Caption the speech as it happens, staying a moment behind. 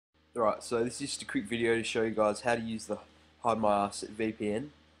Alright, so this is just a quick video to show you guys how to use the Hide My Ass VPN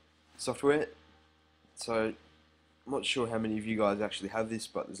software. So, I'm not sure how many of you guys actually have this,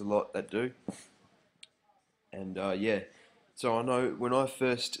 but there's a lot that do. And yeah, so I know when I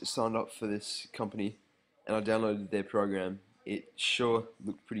first signed up for this company and I downloaded their program, it sure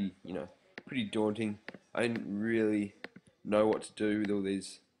looked pretty, pretty daunting. I didn't really know what to do with all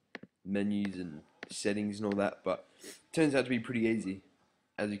these menus and settings and all that, but it turns out to be pretty easy.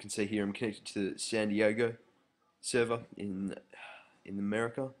 As you can see here, I'm connected to the San Diego server in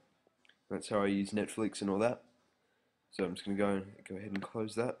America. That's how I use Netflix and all that. So I'm just going to go ahead and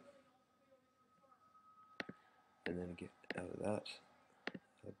close that, and then get out of that,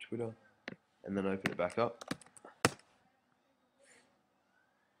 add Twitter, and then open it back up.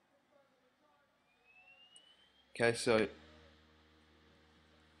 Okay, so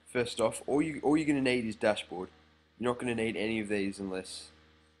first off, all you're going to need is dashboard. You're not going to need any of these unless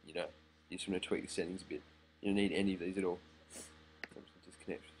you just want to tweak the settings a bit. You don't need any of these at all. I'm just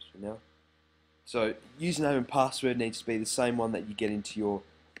disconnect for now. So username and password needs to be the same one that you get into your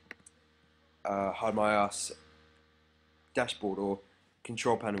Hide My Ass dashboard or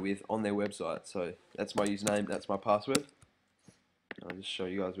control panel with on their website. So that's my username, that's my password. I'll just show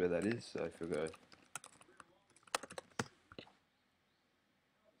you guys where that is. So if you go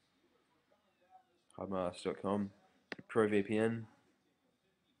hidemyass.com, Pro VPN,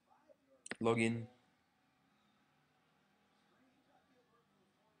 login,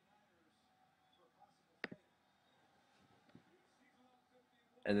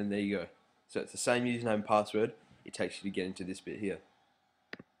 and then there you go. So it's the same username and password. It takes you to get into this bit here.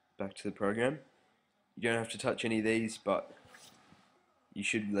 Back to the program. You don't have to touch any of these, but you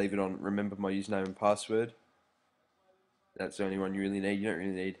should leave it on remember my username and password. That's the only one you really need. You don't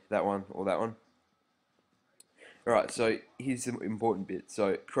really need that one or that one. Alright, so here's the important bit.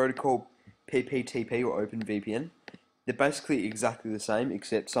 So protocol PPTP or OpenVPN, they're basically exactly the same,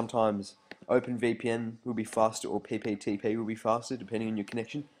 except sometimes OpenVPN will be faster or PPTP will be faster depending on your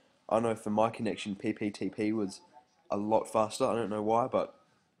connection. I know for my connection PPTP was a lot faster. I don't know why, but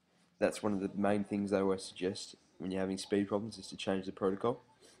that's one of the main things they always suggest when you're having speed problems is to change the protocol.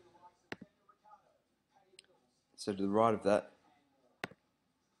 So to the right of that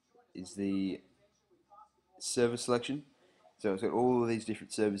is the server selection. So it's got all of these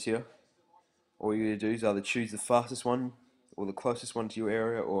different servers here. All you're going to do is either choose the fastest one or the closest one to your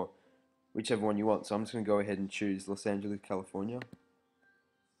area or whichever one you want. So I'm just going to go ahead and choose Los Angeles, California.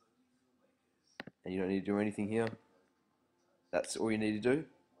 And you don't need to do anything here. That's all you need to do.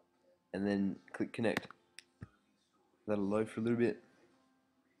 And then click connect. That'll load for a little bit.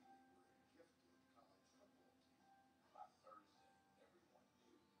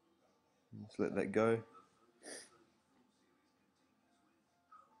 Just let that go.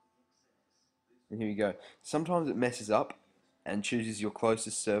 And here we go. Sometimes it messes up and chooses your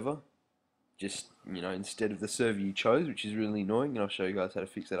closest server. Just, instead of the server you chose, which is really annoying. And I'll show you guys how to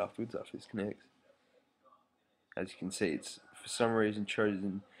fix that afterwards after this connects. As you can see, it's for some reason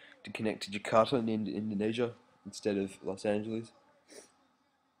chosen to connect to Jakarta in Indonesia instead of Los Angeles.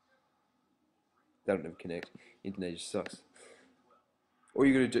 That'll never connect. Indonesia sucks. All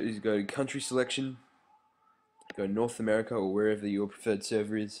you gotta do is go to country selection, go North America or wherever your preferred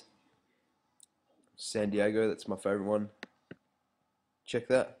server is. San Diego, that's my favorite one. Check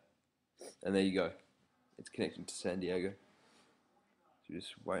that, and there you go. It's connecting to San Diego. So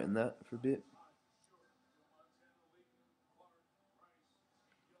just wait on that for a bit.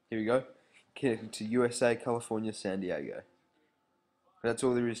 Here we go. Connecting to USA, California, San Diego. That's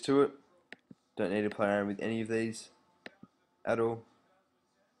all there is to it. Don't need to play around with any of these at all.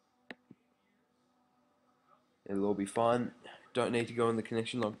 It'll all be fine. Don't need to go in the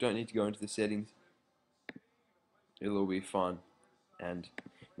connection log. Don't need to go into the settings. It'll all be fine. And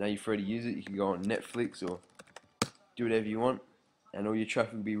now you're free to use it. You can go on Netflix or do whatever you want, and all your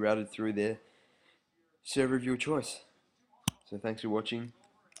traffic will be routed through their server of your choice. So thanks for watching.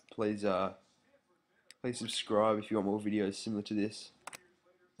 Please subscribe if you want more videos similar to this,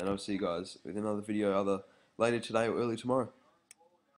 and I'll see you guys with another video either later today or early tomorrow.